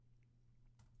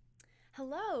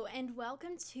Hello, and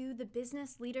welcome to the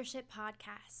Business Leadership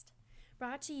Podcast,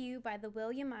 brought to you by the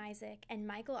William Isaac and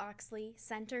Michael Oxley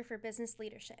Center for Business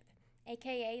Leadership,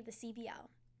 aka the CBL.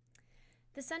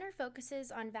 The center focuses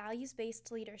on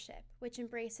values-based leadership, which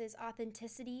embraces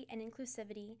authenticity and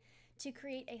inclusivity to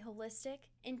create a holistic,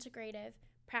 integrative,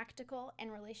 practical,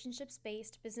 and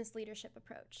relationships-based business leadership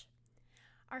approach.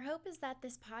 Our hope is that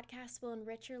this podcast will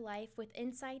enrich your life with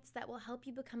insights that will help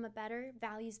you become a better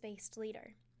values-based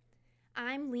leader.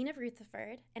 I'm Lena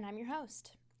Rutherford, and I'm your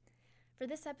host. For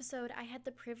this episode, I had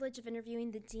the privilege of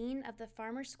interviewing the Dean of the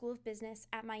Farmer School of Business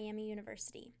at Miami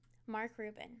University, Marc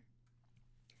Rubin.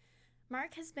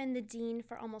 Marc has been the dean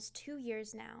for almost 2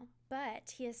 years now,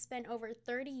 but he has spent over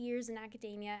 30 years in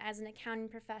academia as an accounting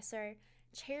professor,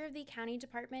 chair of the accounting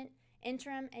department,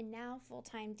 interim, and now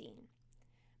full-time dean.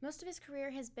 Most of his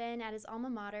career has been at his alma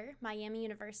mater, Miami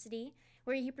University,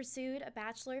 where he pursued a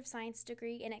Bachelor of Science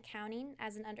degree in accounting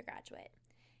as an undergraduate.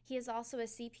 He is also a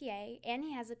CPA, and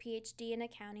he has a PhD in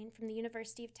accounting from the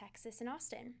University of Texas in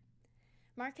Austin.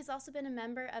 Marc has also been a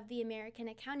member of the American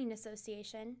Accounting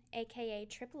Association, aka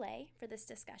AAA for this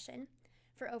discussion,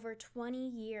 for over 20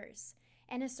 years,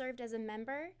 and has served as a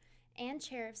member and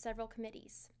chair of several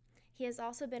committees. He has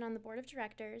also been on the board of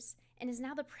directors and is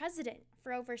now the president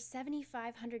for over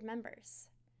 7,500 members.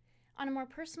 On a more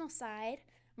personal side,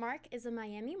 Marc is a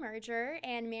Miami merger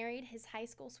and married his high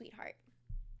school sweetheart.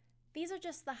 These are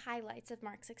just the highlights of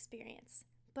Marc's experience,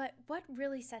 but what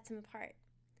really sets him apart?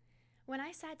 When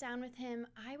I sat down with him,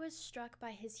 I was struck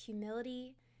by his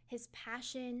humility, his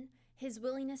passion, his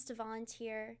willingness to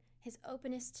volunteer, his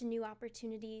openness to new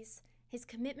opportunities, his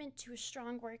commitment to a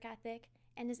strong work ethic,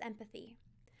 and his empathy.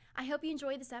 I hope you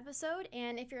enjoy this episode,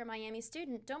 and if you're a Miami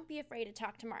student, don't be afraid to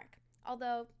talk to Marc,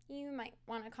 although you might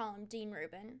want to call him Dean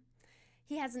Rubin.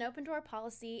 He has an open door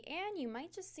policy, and you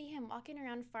might just see him walking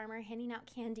around Farmer handing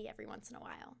out candy every once in a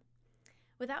while.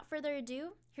 Without further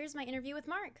ado, here's my interview with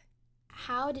Marc.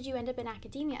 How did you end up in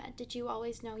academia? Did you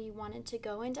always know you wanted to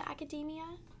go into academia?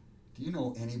 Do you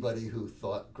know anybody who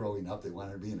thought growing up they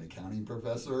wanted to be an accounting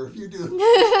professor? If you do,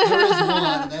 there is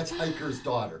one, and that's Hiker's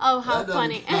daughter. Oh, how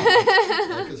funny.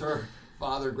 Because her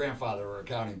grandfather were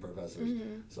accounting professors.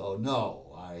 Mm-hmm. So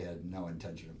no, I had no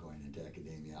intention of going into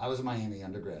academia. I was a Miami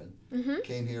undergrad. Mm-hmm.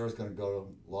 Came here, I was going to go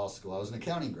to law school. I was an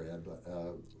accounting grad,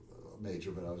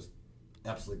 major, but I was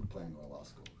absolutely planning to go to law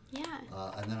school.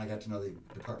 Yeah. And then I got to know the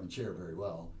department chair very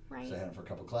well. Right. So I had him for a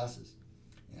couple classes.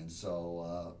 And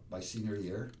so my senior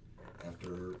year,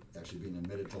 after actually being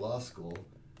admitted to law school,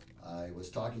 I was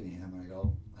talking to him and I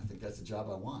go, I think that's the job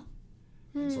I want.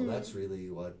 And so that's really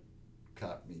what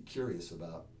got me curious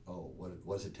about, what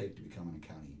does it take to become an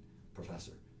accounting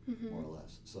professor, more or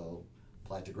less. So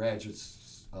applied to graduate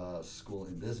school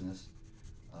in business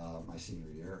my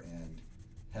senior year and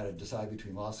had to decide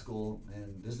between law school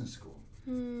and business school.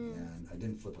 And I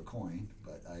didn't flip a coin,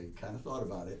 but I kind of thought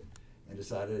about it and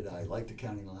decided I liked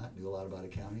accounting a lot, knew a lot about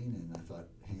accounting, and I thought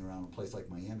hanging around a place like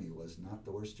Miami was not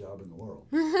the worst job in the world.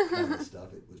 Kind of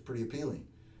stuff. It was pretty appealing.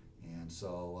 And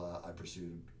so I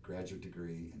pursued a graduate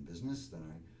degree in business. Then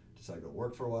I decided to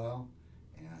work for a while.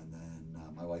 And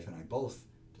then my wife and I both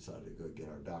decided to go get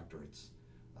our doctorates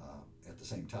at the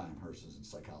same time. Hers is in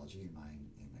psychology and mine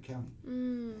in accounting.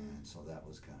 And so that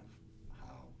was kind of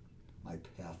how my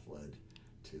path led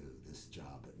to this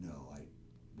job. But no, I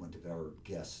wouldn't have ever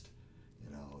guessed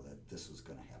that this was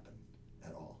going to happen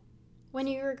at all. When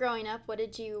you were growing up, what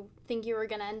did you think you were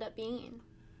going to end up being?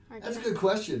 That's a good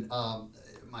question.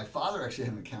 My father actually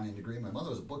had an accounting degree. My mother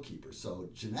was a bookkeeper. So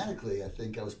genetically, I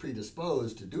think I was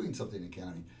predisposed to doing something in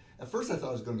accounting. At first, I thought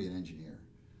I was going to be an engineer,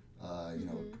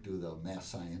 do the math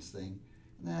science thing.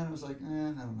 And then I was like,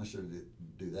 I'm not sure to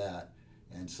do that.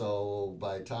 And so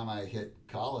by the time I hit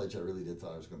college, I really did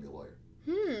thought I was going to be a lawyer.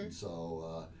 And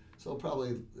so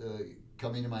probably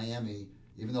coming to Miami,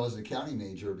 even though I was an accounting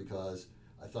major, because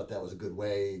I thought that was a good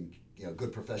way,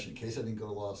 good profession in case I didn't go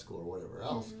to law school or whatever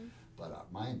else.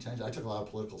 But my intention, I took a lot of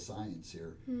political science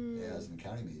here as an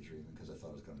accounting major, even because I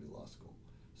thought I was going to do law school.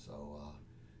 So,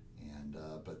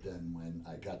 but then when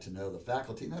I got to know the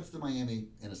faculty, and that's the Miami,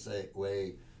 in a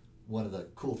way, one of the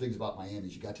cool things about Miami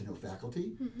is you got to know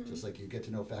faculty, just like you get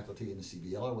to know faculty in the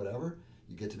CBL or whatever.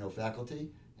 You get to know faculty,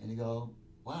 and you go,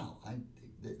 wow,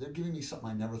 they're giving me something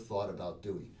I never thought about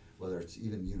doing, whether it's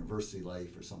even university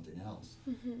life or something else.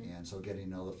 And so getting to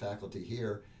know the faculty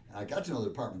here, and I got to know the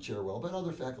department chair well, but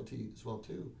other faculty as well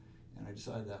too. And I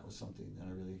decided that was something that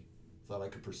I really thought I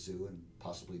could pursue and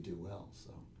possibly do well. So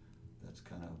that's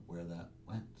kind of where that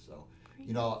went. So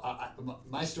You know,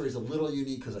 my story is a little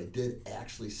unique because I did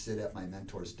actually sit at my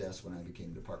mentor's desk when I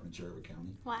became department chair of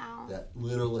accounting. Wow. That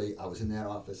literally, I was in that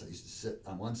office. I used to sit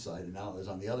on one side, and now I was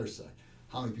on the other side.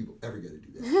 How many people ever get to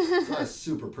do that? So I was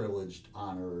super privileged,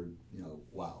 honored, you know,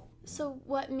 wow. So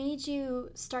what made you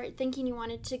start thinking you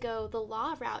wanted to go the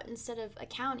law route instead of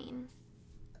accounting?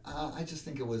 I just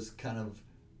think it was kind of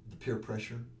the peer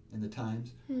pressure in the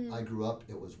times. I grew up,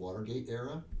 it was Watergate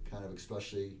era, kind of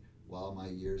especially while my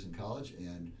years in college,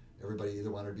 and everybody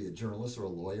either wanted to be a journalist or a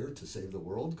lawyer to save the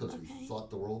world because we thought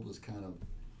the world was kind of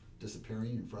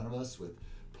disappearing in front of us with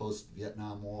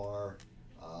post-Vietnam War,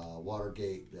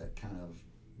 Watergate, that kind of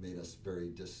made us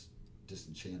very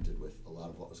disenchanted with a lot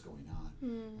of what was going on.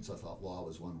 And so I thought law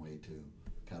was one way to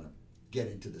kind of get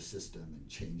into the system and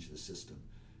change the system,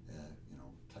 you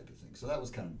know, type of thing. So that was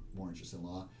kind of more interest in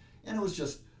law. And it was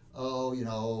just, you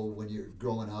know, when you're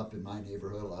growing up in my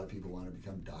neighborhood, a lot of people want to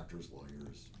become doctors,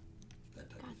 lawyers, that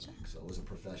type of thing. So it was a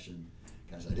profession.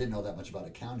 Guys, I didn't know that much about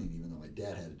accounting, even though my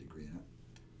dad had a degree in it.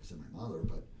 So did my mother,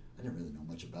 but I didn't really know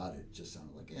much about it. It just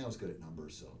sounded like, yeah, I was good at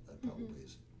numbers, so that probably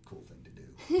is a cool thing to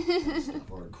do. Kind of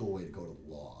stuff, or a cool way to go to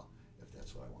law, if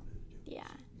that's what I wanted to do. Yeah.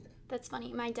 So, That's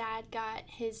funny. My dad got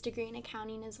his degree in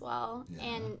accounting as well,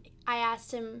 and I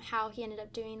asked him how he ended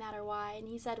up doing that or why, and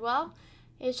he said, well,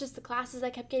 it's just the classes I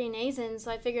kept getting A's in,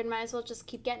 so I figured might as well just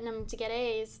keep getting them to get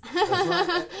A's. That's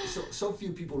right. So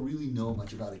few people really know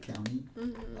much about accounting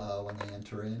when they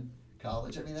enter in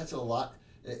college. I mean, that's a lot.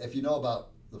 If you know about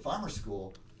the farmer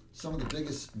school, some of the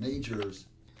biggest majors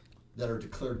that are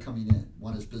declared coming in,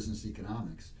 one is business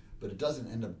economics, but it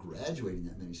doesn't end up graduating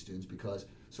that many students because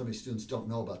so many students don't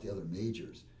know about the other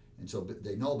majors. And so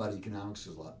they know about economics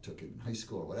because a lot took it in high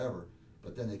school or whatever,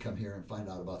 but then they come here and find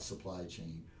out about supply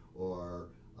chain or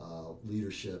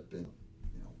leadership and,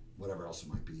 you know, whatever else it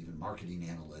might be, even marketing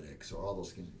analytics or all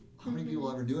those things. How many people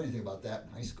ever do anything about that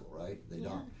in high school, right? They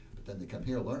don't. But then they come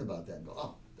here, learn about that, and go,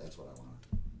 oh, that's what I want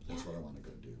to. That's what I want to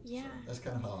go do. Yeah. So that's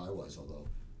kind of how I was, although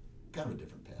kind of a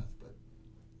different path, but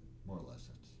more or less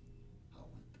that's how it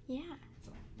went. Yeah.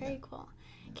 So, Very cool.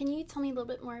 Can you tell me a little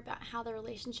bit more about how the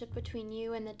relationship between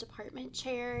you and the department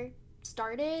chair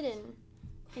started and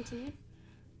continued?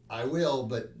 I will,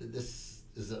 but this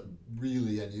is a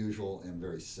really unusual and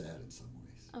very sad in some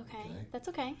ways. Okay. That's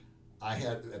okay. I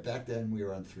had, back then we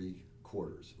were on 3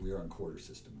 quarters. We were on quarter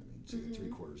system, so you had 3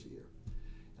 quarters a year.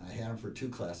 And I had him for 2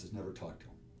 classes, never talked to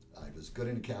him. I was good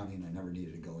in accounting, I never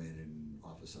needed to go in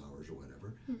office hours or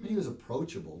whatever. I mean, he was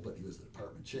approachable, but he was the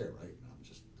department chair, right? And I'm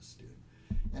just a student.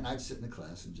 And I'd sit in the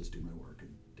class and just do my work and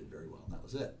did very well, and that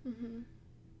was it.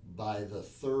 By the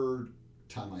 3rd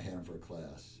time I had him for a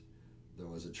class, there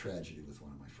was a tragedy with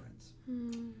one of my friends.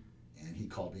 And he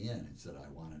called me in and said, I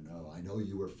want to know, I know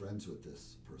you were friends with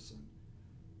this person.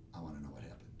 I want to know what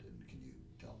happened, and can you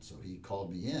tell? So he called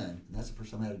me in, and that's the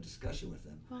first time I had a discussion with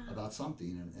him about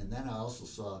something. And then I also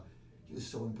saw he was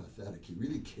so empathetic. He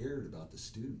really cared about the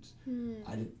students.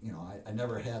 I didn't, you know, I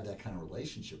never had that kind of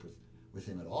relationship with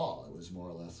him at all. It was more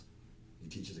or less, he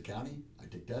teaches accounting, I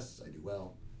take tests, I do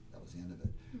well. That was the end of it.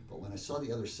 But when I saw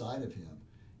the other side of him,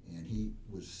 and he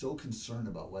was so concerned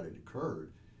about what had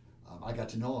occurred, I got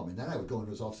to know him. And then I would go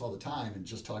into his office all the time and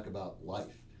just talk about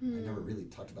life. I never really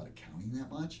talked about accounting that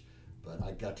much, but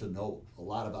I got to know a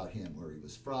lot about him, where he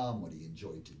was from, what he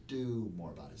enjoyed to do,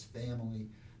 more about his family,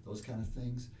 those kind of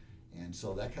things. And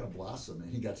so that kind of blossomed,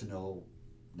 and he got to know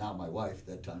now my wife, at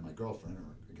that time my girlfriend,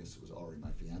 or I guess it was already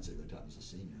my fiance, by the time I was a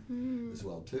senior as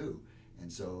well too. And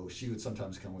so she would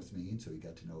sometimes come with me, and so he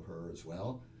got to know her as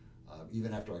well.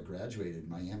 Even after I graduated in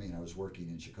Miami and I was working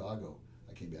in Chicago,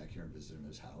 I came back here and visited him at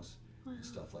his house and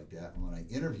stuff like that. And when I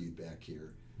interviewed back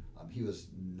here, he was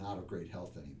not of great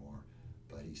health anymore,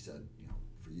 but he said, you know,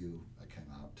 for you, I came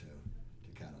out to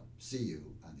kind of see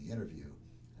you on the interview.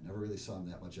 I never really saw him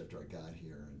that much after I got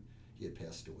here, and he had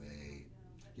passed away.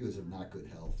 He was of not good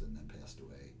health and then passed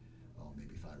away,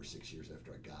 maybe 5 or 6 years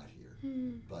after I got here.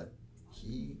 But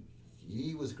he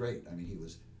was great. I mean, he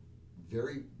was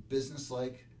very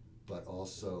businesslike, but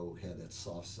also had that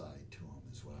soft side to him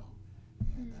as well.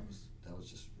 And that was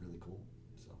just really cool.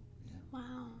 So, yeah.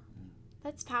 Wow.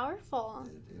 That's powerful.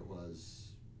 It was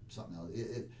something else.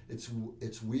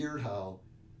 It's weird how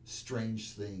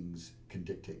strange things can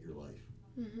dictate your life.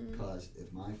 Because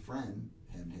if my friend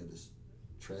hadn't had this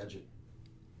tragic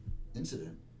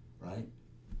incident, right,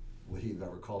 would he have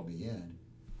ever called me in?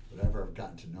 Would I ever have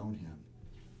gotten to know him?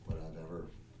 Would I have ever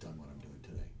done what I'm doing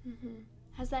today?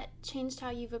 Has that changed how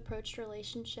you've approached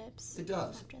relationships? It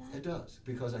does. After that? It does,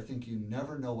 because I think you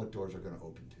never know what doors are going to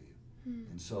open to you.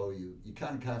 And so you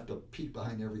kind of have to peek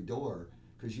behind every door,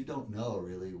 because you don't know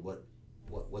really what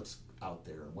what's out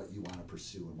there and what you want to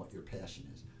pursue and what your passion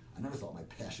is. I never thought my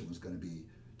passion was going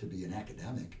to be an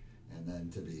academic and then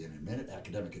to be an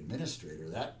academic administrator.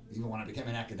 That, even when I became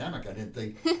an academic, I didn't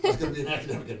think I was going to be an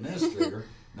academic administrator.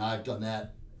 Now I've done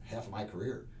that half of my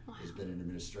career. Wow. Has been in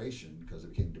administration because I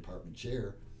became department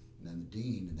chair and then the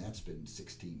dean, and that's been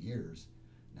 16 years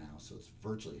now. So it's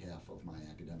virtually half of my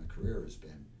academic career has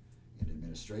been in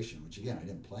administration, which again I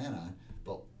didn't plan on,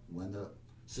 but when the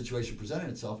situation presented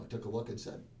itself, I took a look and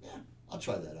said, yeah, I'll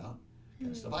try that out.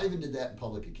 Kind of stuff. I even did that in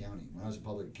public accounting. When I was in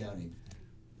public accounting,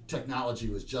 technology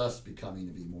was just becoming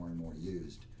to be more and more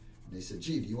used. And they said,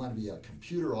 gee, do you want to be a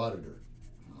computer auditor?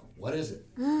 Oh, what is it?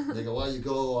 They go, well, you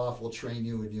go off, we'll train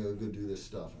you, and you'll go do this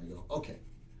stuff. And I go, okay.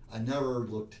 I never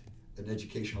looked an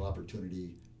educational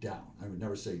opportunity down. I would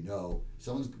never say no. If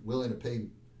someone's willing to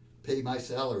pay my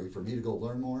salary for me to go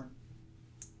learn more,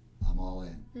 I'm all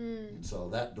in. And so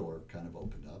that door kind of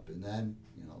opened up. And then,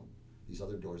 these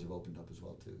other doors have opened up as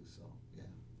well too. So, yeah.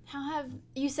 How have,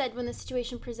 you said when the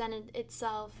situation presented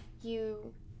itself,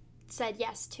 you said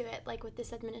yes to it, like with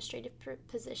this administrative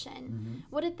position. Mm-hmm.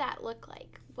 What did that look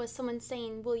like? Was someone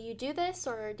saying, will you do this,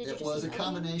 or did you just... It was a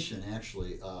combination,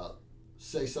 actually.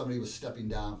 Say somebody was stepping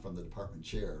down from the department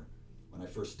chair when I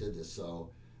first did this. So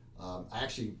I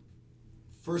actually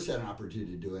first had an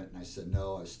opportunity to do it, and I said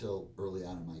no. I was still early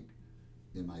on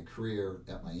in my career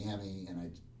at Miami,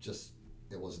 and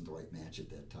it wasn't the right match at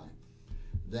that time.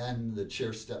 Then the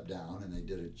chair stepped down, and they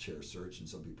did a chair search, and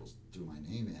some people threw my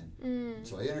name in. And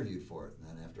so I interviewed for it. And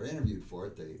then after I interviewed for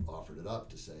it, they offered it up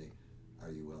to say,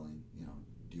 are you willing,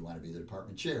 do you want to be the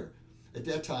department chair? At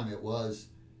that time, it was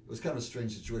kind of a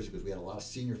strange situation because we had a lot of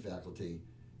senior faculty,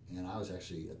 and I was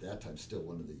actually, at that time, still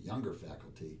one of the younger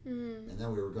faculty. And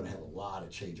then we were going to have a lot of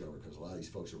changeover because a lot of these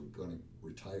folks were going to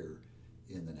retire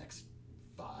in the next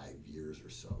 5 years or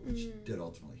so, which did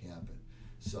ultimately happen.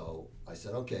 So I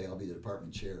said, okay, I'll be the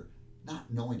department chair,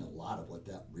 not knowing a lot of what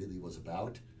that really was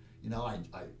about. I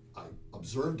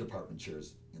observed department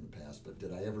chairs in the past, but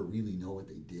did I ever really know what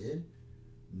they did?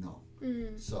 No.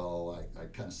 So I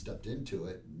kind of stepped into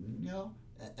it.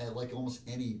 And, like almost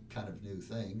any kind of new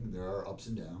thing, there are ups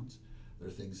and downs. There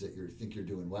are things that you think you're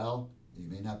doing well, and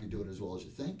you may not be doing as well as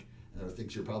you think. And there are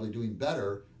things you're probably doing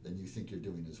better than you think you're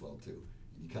doing as well, too.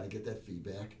 And you kind of get that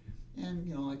feedback.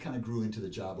 And, I kind of grew into the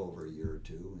job over a year or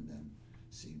two and then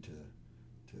seemed to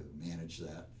manage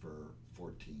that for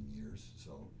 14 years.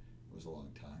 So it was a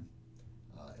long time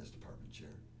as department chair.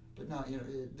 But no,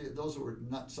 those were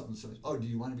not something, oh, do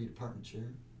you want to be department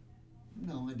chair?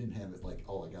 No, I didn't have it like,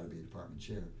 oh, I got to be a department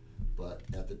chair. But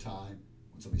at the time,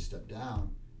 when somebody stepped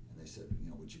down and they said,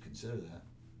 would you consider that?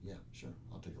 Yeah, sure,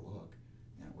 I'll take a look.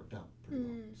 And it worked out pretty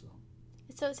well.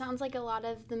 So it sounds like a lot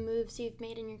of the moves you've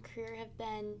made in your career have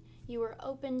been, you were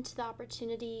open to the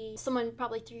opportunity. Someone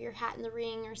probably threw your hat in the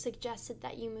ring or suggested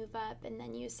that you move up, and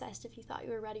then you assessed if you thought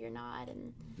you were ready or not.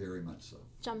 And very much so.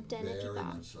 Jumped in if you thought. Very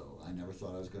much so. I never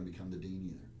thought I was going to become the dean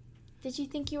either. Did you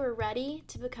think you were ready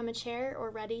to become a chair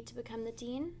or ready to become the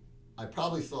dean? I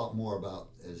probably thought more about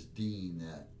as dean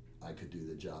that I could do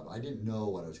the job. I didn't know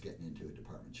what I was getting into at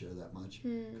department chair that much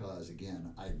because,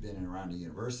 again, I'd been around the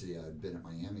university. I'd been at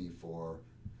Miami for,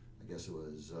 I guess it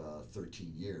was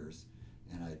 13 years,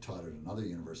 and I taught at another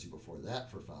university before that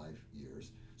for 5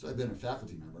 years. So I'd been a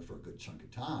faculty member for a good chunk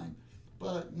of time,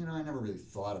 but, I never really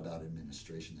thought about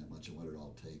administration that much and what it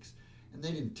all takes. And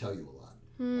they didn't tell you a lot.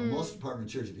 Most department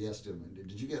chairs, if you ask them,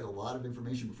 did you get a lot of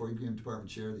information before you became department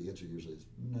chair? The answer usually is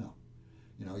no.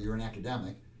 You're an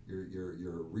academic,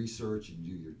 you're research and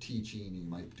you're teaching, and you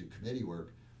might do committee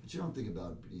work, but you don't think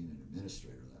about being an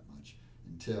administrator that much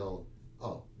until,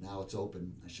 oh, now it's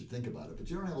open, I should think about it. But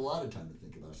you don't have a lot of time to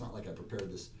think about it. It's not like I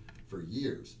prepared this for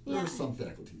years. There are some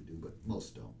faculty who do, but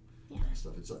most don't. Kind of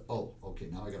stuff. It's like, oh, okay,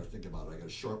 now I got to think about it. I got a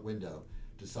short window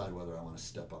to decide whether I want to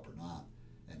step up or not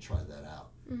and try that out.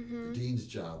 The dean's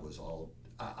job was all,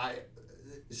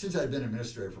 since I'd been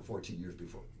administrator for 14 years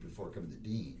before becoming the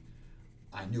dean,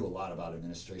 I knew a lot about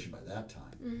administration by that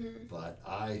time, but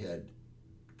I had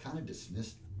kind of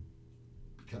dismissed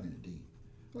becoming a dean.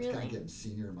 I was kind of getting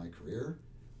senior in my career.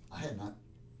 I had not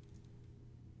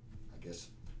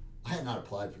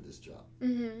applied for this job.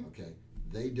 Okay,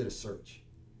 they did a search,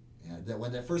 and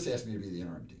when they first asked me to be the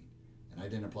interim dean, and I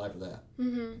didn't apply for that.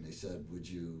 And they said, would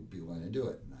you be willing to do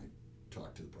it? And I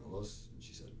talked to the provost, and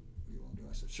she said, are you willing to do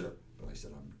it? I said, sure. But I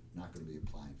said, I'm not going to be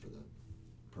applying for the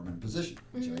permanent position,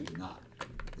 which I did not.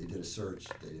 They did a search.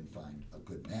 They didn't find a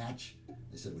good match.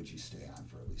 They said, would you stay on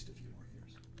for at least a few more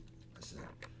years? I said,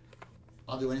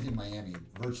 I'll do anything Miami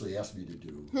virtually asked me to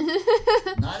do.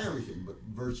 Not everything, but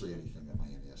virtually anything that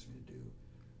Miami asked me to do.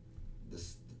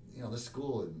 This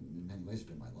school in many ways has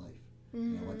been my life.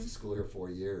 I went to school here 4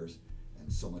 years,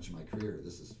 and so much of my career,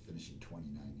 this is finishing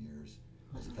 29 years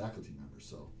as a faculty member.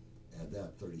 So add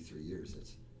that 33 years,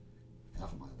 it's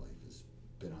half of my life has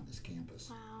been on this campus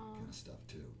kind of stuff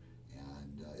too.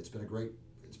 And it's been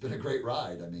a great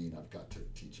ride. I mean, I've got to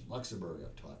teach in Luxembourg,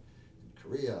 I've taught in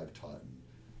Korea, I've taught in,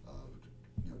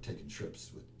 taken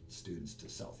trips with students to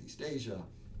Southeast Asia,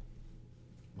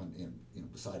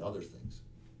 beside other things.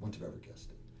 Wouldn't have ever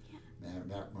guessed it.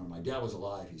 Yeah. When my dad was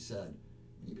alive, he said,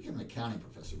 when you became an accounting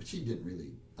professor, which he didn't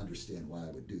really understand why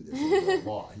I would do this,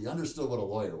 law. He understood what a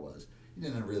lawyer was. He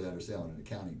didn't really understand what an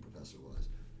accounting professor was,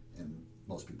 and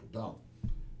most people don't.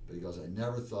 But he goes, I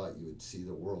never thought you would see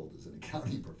the world as an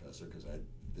accounting professor, because I had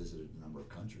visited a number of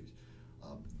countries,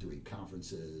 doing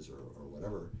conferences or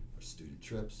whatever, or student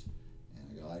trips. And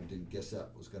I go, I didn't guess that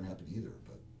was going to happen either.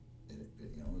 But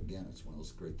again, it's one of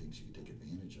those great things you can take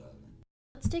advantage of.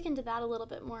 Let's dig into that a little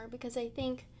bit more, because I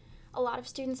think a lot of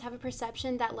students have a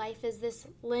perception that life is this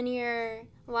linear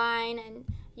line, and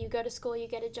you go to school, you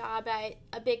get a job at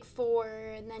a Big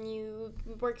Four, and then you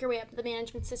work your way up the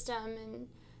management system, and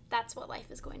that's what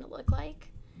life is going to look like.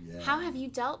 Yeah. How have you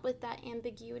dealt with that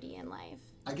ambiguity in life?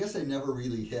 I guess I never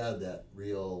really had that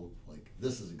real,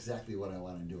 this is exactly what I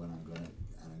want to do, and I'm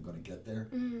going to get there.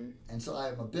 Mm-hmm. And so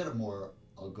I'm a bit more,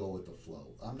 I'll go with the flow.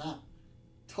 I'm not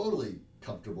totally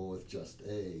comfortable with just,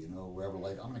 wherever,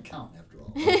 I'm an accountant after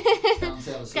all. Accountants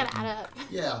have it's got to add up.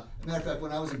 Yeah. As a matter of fact,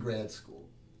 when I was in grad school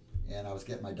and I was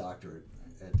getting my doctorate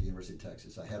at the University of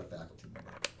Texas, I had a faculty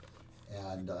member.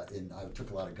 And I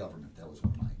took a lot of government. That was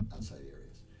one of my outside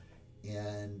areas.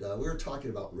 And we were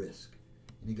talking about risk.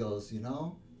 And he goes,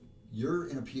 you're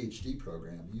in a PhD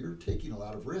program. You're taking a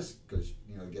lot of risk because,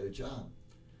 you get a job.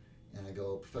 And I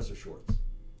go, Professor Schwartz,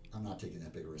 I'm not taking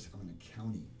that big a risk. I'm an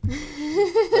accounting.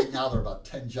 Right now, there are about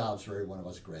 10 jobs for every one of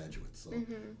us graduates. So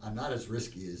I'm not as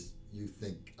risky as you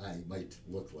think I might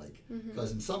look like.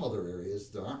 Because in some other areas,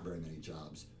 there aren't very many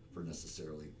jobs for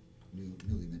necessarily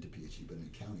newly minted PhD. But in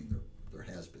accounting, there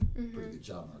has been a pretty good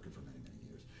job market for many, many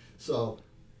years. So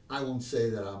I won't say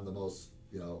that I'm the most,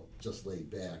 just laid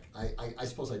back. I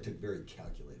suppose I took very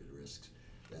calculated risks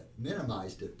that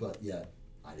minimized it, but yet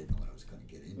I didn't know what I was going to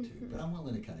get into. But I'm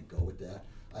willing to kind of go with that.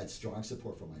 I had strong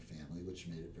support from my family, which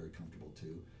made it very comfortable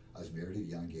too. I was married at a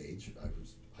young age. I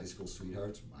was high school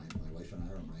sweethearts. My wife and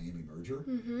I are a Miami merger.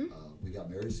 We got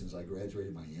married as soon as I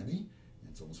graduated Miami. And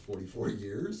it's almost 44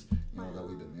 years that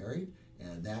we've been married.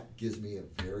 And that gives me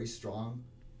a very strong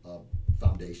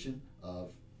foundation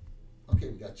of, okay,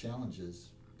 we got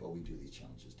challenges, but we do these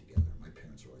challenges together. My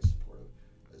parents are always supportive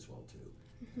as well too,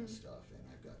 and stuff. And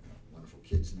I've got wonderful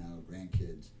kids now,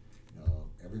 grandkids.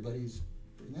 Everybody's,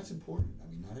 and that's important. I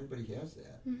mean, not everybody has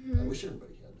that. I wish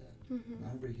everybody had that.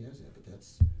 Not everybody has that, but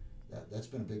that's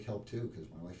been a big help too, because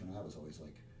my wife and I was always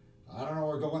like, I don't know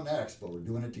where we're going next, but we're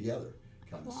doing it together,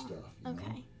 kind of stuff. You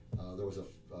know? There was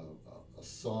a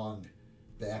song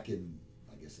back in,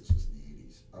 I guess this was in the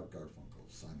 80s, Art Garfunkel,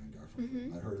 Simon and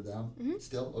Garfunkel. I heard of them.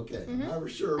 Still? Okay. I'm not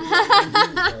sure.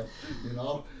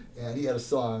 And he had a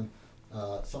song,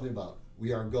 something about,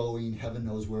 we are going, heaven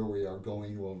knows where we are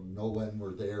going, we'll know when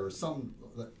we're there, or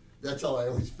that's how I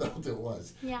always felt it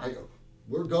was. Yeah. I go,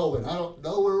 we're going, I don't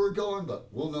know where we're going, but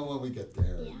we'll know when we get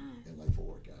there, and life will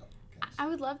work out. I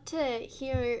would love to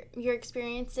hear your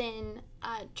experience in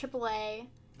AAA.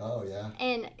 Oh, yeah.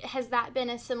 And has that been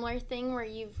a similar thing where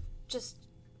you've just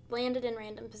landed in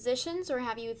random positions, or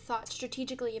have you thought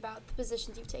strategically about the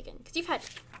positions you've taken? Because you've had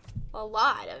a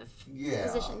lot of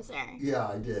positions there. Yeah,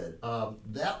 I did.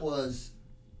 That was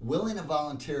willing to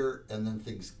volunteer, and then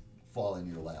things fall in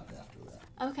your lap after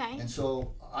that. Okay. And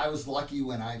so I was lucky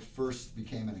when I first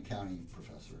became an accounting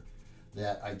professor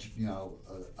that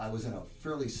I was in a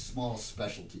fairly small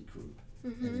specialty group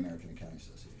in the American Accounting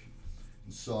Association.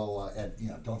 And so,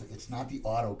 it's not the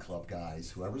Auto Club,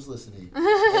 guys. Whoever's listening,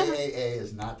 AAA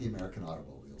is not the American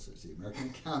Automobile Association. It's the American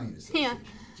Accounting Association.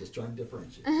 Just trying to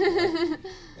differentiate. Right?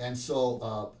 And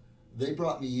so they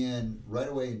brought me in right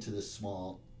away into this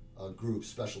small group,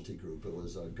 specialty group. It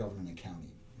was government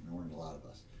accounting. There weren't a lot of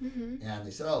us. And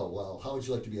they said, oh, well, how would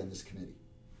you like to be on this committee?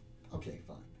 Okay,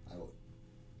 fine.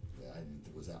 I didn't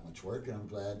think it was that much work, and I'm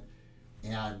glad.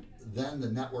 And then the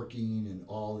networking and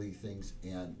all the things,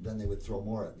 and then they would throw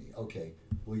more at me. Okay,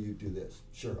 will you do this?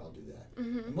 Sure, I'll do that.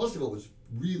 And most of it was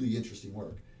really interesting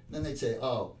work. And then they'd say,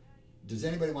 oh, does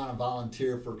anybody want to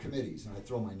volunteer for committees? And I'd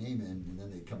throw my name in, and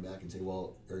then they'd come back and say,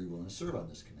 well, are you willing to serve on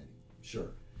this committee?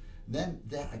 Sure. And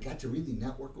then I got to really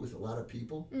network with a lot of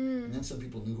people, and then some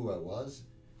people knew who I was,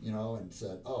 and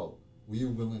said, oh, were you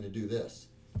willing to do this?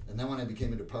 And then when I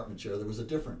became a department chair, there was a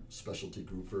different specialty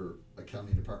group for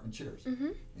accounting department chairs.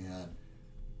 And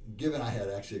given I had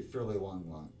actually fairly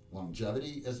long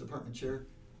longevity as department chair,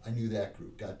 I knew that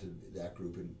group, got to that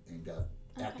group and got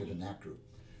active in that group.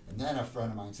 And then a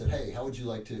friend of mine said, hey, how would you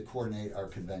like to coordinate our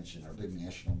convention, our big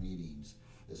national meetings?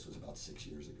 This was about 6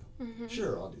 years ago. Mm-hmm.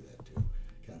 Sure, I'll do that too,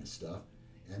 kind of stuff.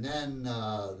 And then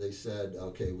they said,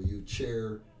 okay, will you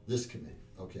chair this committee?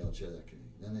 Okay, I'll chair that committee.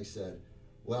 Then they said,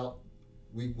 well,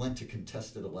 we went to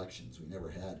contested elections. We never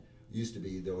had, it used to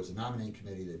be, there was a nominating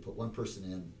committee, they put one person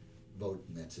in, vote,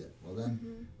 and that's it. Well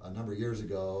then, a number of years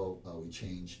ago, we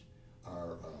changed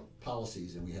our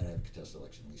policies and we had to have a contested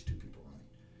election, at least 2 people running.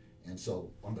 And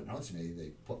so, unbeknownst to me,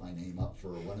 they put my name up for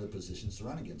one of the positions to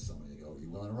run against somebody. They go, are you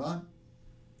willing to run?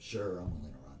 Sure, I'm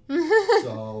willing to run.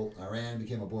 So I ran,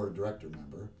 became a board of director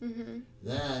member. Mm-hmm.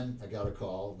 Then I got a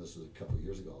call, this was a couple of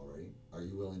years ago already, are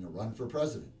you willing to run for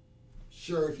president?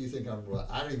 Sure, if you think I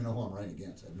don't even know who I'm running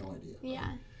against. I have no idea. Yeah.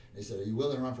 Right? They said, are you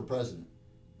willing to run for president?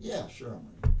 Yeah, sure, I'm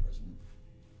running for president.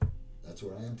 That's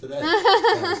where I am today.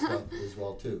 Kind of stuff as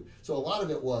well, too. So a lot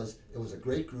of it was a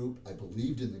great group. I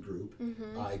believed in the group.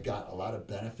 Mm-hmm. I got a lot of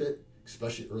benefit,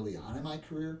 especially early on in my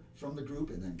career, from the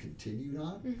group, and then continued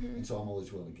on. Mm-hmm. And so I'm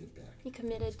always willing to give back. You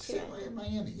committed to Same it. way in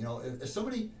Miami. You know, if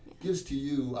somebody gives to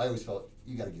you, I always felt,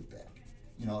 you got to give back.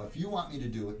 You know, if you want me to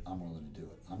do it, I'm willing to do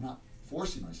it. I'm not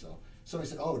forcing myself.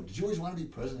 Somebody said, oh, did you always want to be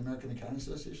president of the American Accounting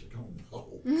Association? I go,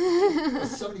 no.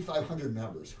 That's 7,500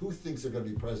 members. Who thinks they're going to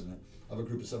be president of a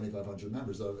group of 7,500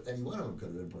 members? Any one of them could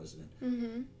have been president.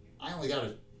 Mm-hmm. I only got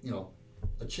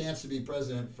a chance to be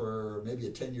president for maybe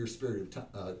a 10-year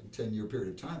period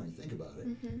of time when you think about it,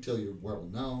 until you're well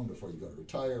known, before you go to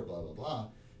retire, blah, blah, blah.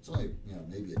 It's only,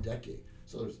 maybe a decade.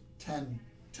 So there's 10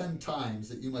 times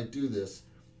that you might do this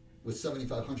with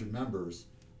 7,500 members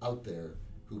out there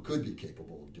who could be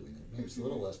capable of doing it. Maybe it's a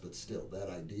little less, but still, that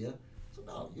idea. So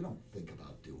no, you don't think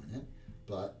about doing it.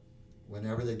 But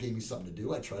whenever they gave me something to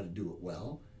do, I try to do it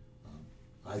well.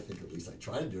 I think at least I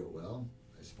try to do it well.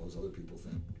 I suppose other people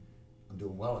think I'm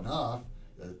doing well enough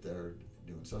that they're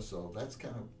doing so. So that's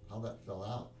kind of how that fell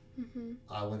out. Mm-hmm.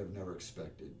 I would have never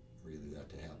expected really that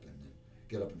to happen. And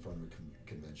get up in front of a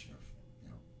convention of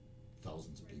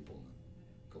thousands of people and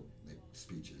go make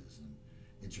speeches and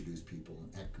introduce people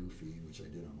and act goofy, which I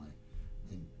did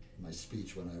in my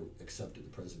speech when I accepted the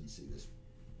presidency this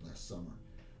last summer.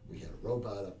 We had a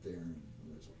robot up there, and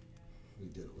we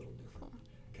did a little different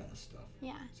kind of stuff.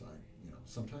 Yeah. So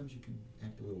sometimes you can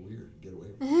act a little weird and get away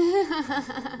with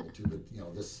it.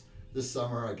 But this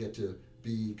summer I get to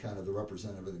be kind of the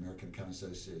representative of the American Accounting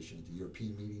Association at the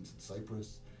European meetings in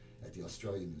Cyprus, at the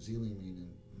Australia-New Zealand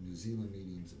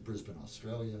meetings in Brisbane,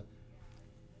 Australia.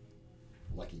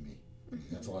 Lucky me. I mean,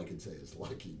 that's all I can say is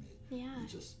lucky me. Yeah. You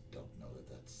just don't know that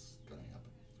that's going to happen.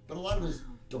 But a lot of us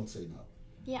don't say no.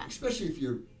 Yeah. Especially if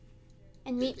you're...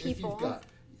 And meet if people. If you've got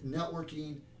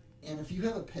networking, and if you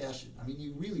have a passion, I mean,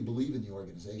 you really believe in the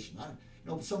organization.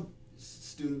 Some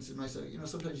students and myself,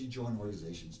 sometimes you join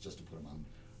organizations just to put them on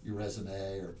your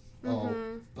resume or,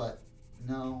 but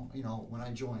no, when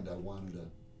I joined, I wanted to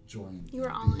join. You were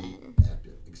and all be in.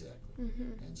 active, exactly.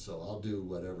 Mm-hmm. And so I'll do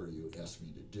whatever you ask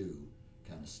me to do,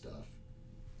 kind of stuff.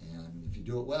 And if you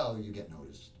do it well, you get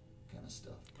noticed, kind of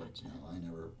stuff. Gotcha. But I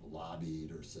never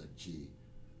lobbied or said, gee,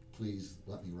 please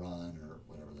let me run or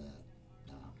whatever that.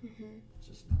 No, it's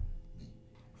just not me.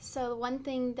 So the one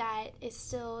thing that is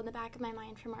still in the back of my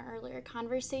mind from our earlier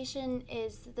conversation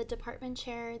is the department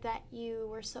chair that you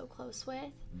were so close with.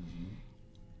 Mm-hmm.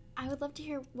 I would love to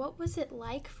hear, what was it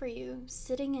like for you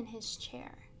sitting in his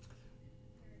chair?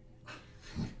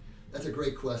 That's a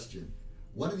great question.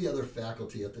 One of the other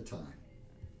faculty at the time,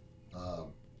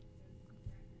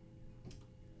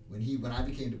 when I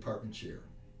became department chair,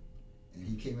 and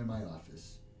he came in my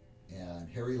office, and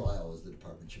Harry Lyle was the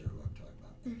department chair who I'm talking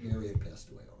about. And Harry had passed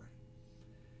away already.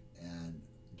 And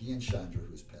Gian Chandra,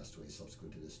 who's passed away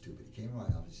subsequent to this too, but he came in my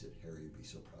office and said, Harry would be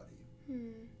so proud of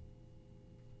you.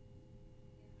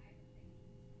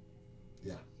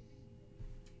 Yeah.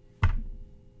 I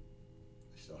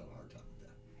still have a hard time with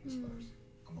that as far as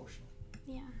emotionally.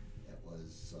 Yeah. It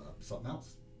was something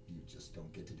else. You just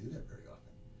don't get to do that very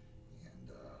often.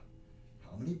 And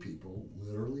how many people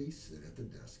literally sit at the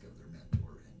desk of their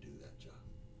mentor and do that job?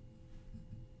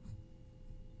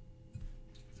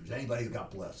 If there's anybody who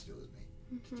got blessed, it was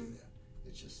me to do that.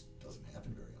 It just doesn't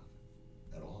happen very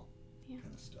often at all,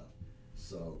 kind of stuff.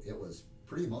 So it was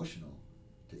pretty emotional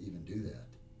to even do that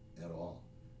at all.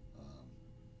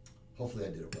 Hopefully I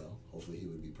did it well. Hopefully he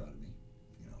would be proud of me,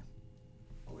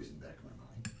 always in the back of my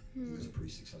mind. He was a pretty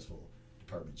successful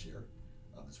department chair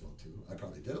as well too. I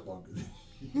probably did it longer than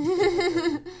he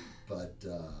did. But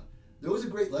there was a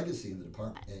great legacy in the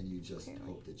department, and you just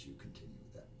hope that you continue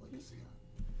that legacy on.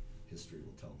 history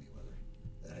will tell me whether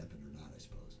that happened or not, I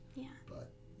suppose. Yeah. But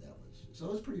so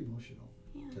it was pretty emotional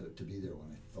to be there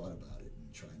when I thought about it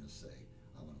and trying to say,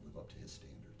 I want to live up to his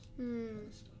standards. Kind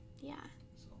of stuff. Yeah.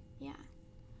 So. Yeah.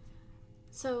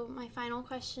 So my final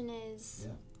question is,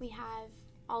 we have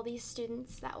all these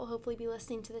students that will hopefully be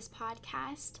listening to this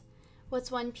podcast. What's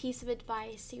one piece of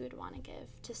advice you would want to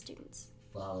give to students?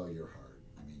 Follow your heart.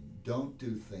 I mean, don't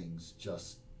do things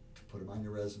just to put them on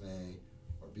your resume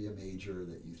or be a major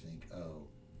that you think, oh,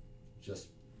 just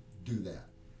do that.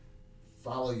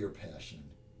 Follow your passion.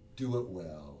 Do it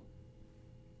well.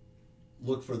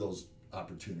 Look for those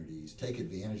opportunities. Take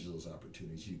advantage of those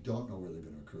opportunities. You don't know where they're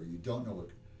going to occur. You don't know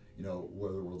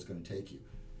where the world's going to take you.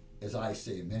 As I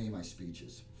say in many of my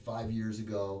speeches, 5 years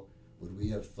ago, would we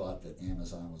have thought that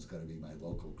Amazon was going to be my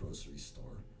local grocery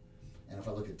store? And if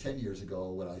I look at 10 years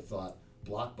ago, would I thought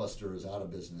Blockbuster is out of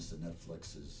business and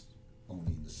Netflix is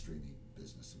owning the streaming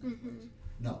business in many ways?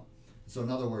 No. So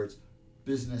in other words,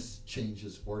 business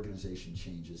changes, organization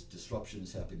changes, disruption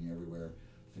is happening everywhere.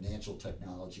 Financial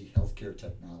technology, healthcare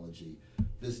technology,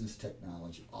 business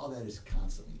technology, all that is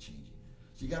constantly changing.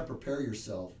 So you got to prepare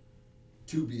yourself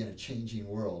to be in a changing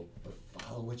world, but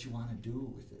follow what you want to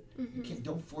do with it. You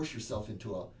don't force yourself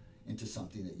into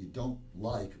something that you don't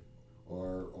like,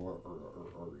 or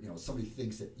somebody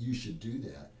thinks that you should do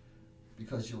that,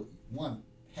 because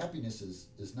happiness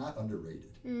is not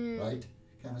underrated, right?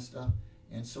 Kind of stuff.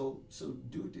 And so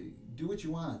do what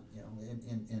you want,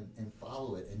 and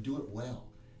follow it and do it well.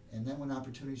 And then when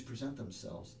opportunities present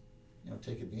themselves,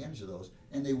 take advantage of those,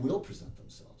 and they will present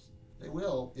themselves. They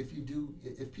will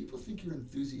if people think you're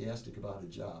enthusiastic about a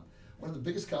job. One of the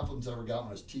biggest compliments I ever got when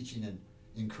I was teaching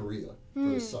in Korea for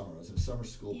the summer. I was in a summer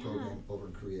school program over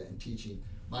in Korea and teaching.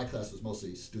 My class was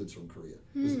mostly students from Korea.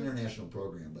 It was an international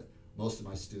program, but most of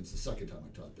my students, the second time I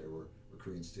taught there, were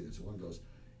Korean students. And one goes,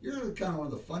 "You're kind of one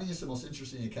of the funniest and most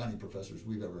interesting accounting professors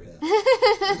we've ever had."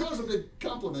 And that was a big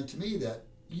compliment to me that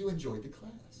you enjoyed the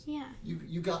class. Yeah.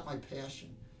 You got my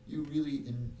passion. You really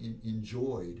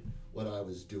enjoyed what I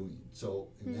was doing. So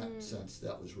in that sense,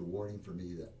 that was rewarding for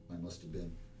me, that I must have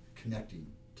been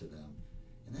connecting to them.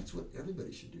 And that's what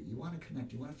everybody should do. You want to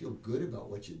connect. You want to feel good about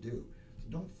what you do. So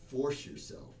don't force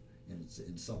yourself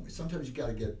in some way. Sometimes you got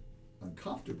to get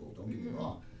uncomfortable. Don't get me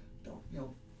wrong. Don't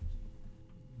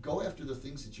go after the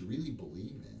things that you really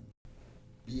believe in.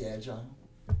 Be agile,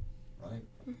 right?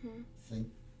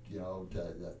 Think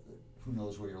that who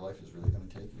knows where your life is really going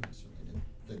to take you. I certainly didn't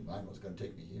think mine was going to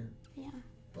take me here. Yeah.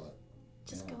 But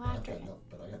just go after it.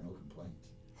 But I got no complaints.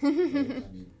 Right? I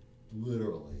mean,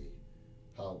 literally,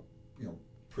 how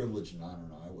privileged and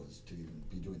honored I was to even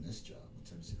be doing this job. And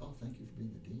somebody said, "Oh, thank you for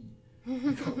being the dean." I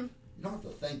go, you don't have to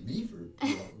thank me for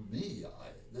me.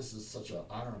 This is such an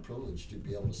honor and privilege to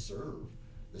be able to serve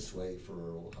this way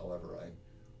for however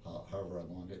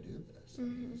long I do this. I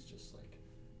mean, it's just like,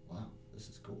 wow, this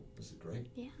is cool. This is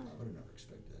great. Yeah. I would have never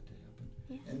expected that to happen.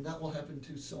 Yeah. And that will happen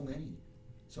to so many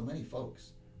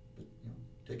folks. But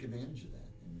take advantage of that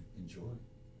and enjoy.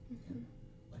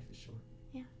 Life is short.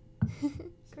 Yeah.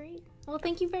 Great. Well,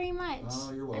 thank you very much.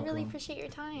 Oh, you're welcome. I really appreciate your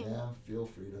time. Yeah, feel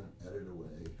free to edit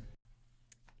away.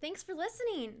 Thanks for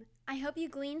listening. I hope you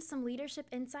gleaned some leadership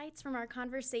insights from our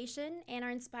conversation and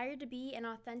are inspired to be an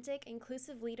authentic,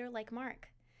 inclusive leader like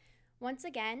Marc. Once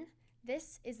again,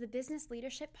 this is the Business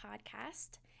Leadership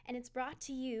Podcast, and it's brought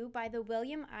to you by the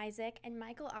William Isaac and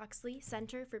Michael Oxley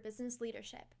Center for Business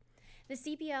Leadership. The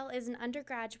CBL is an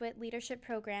undergraduate leadership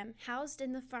program housed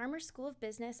in the Farmer School of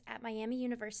Business at Miami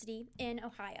University in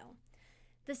Ohio.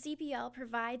 The CBL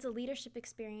provides a leadership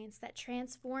experience that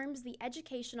transforms the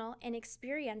educational and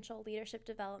experiential leadership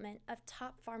development of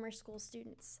top Farmer School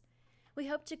students. We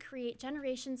hope to create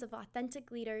generations of authentic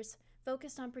leaders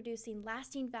focused on producing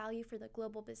lasting value for the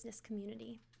global business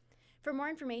community. For more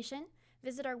information,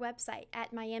 visit our website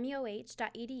at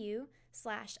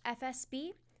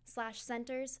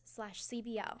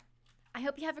miamioh.edu/FSB/centers/CBL. I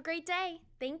hope you have a great day.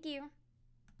 Thank you.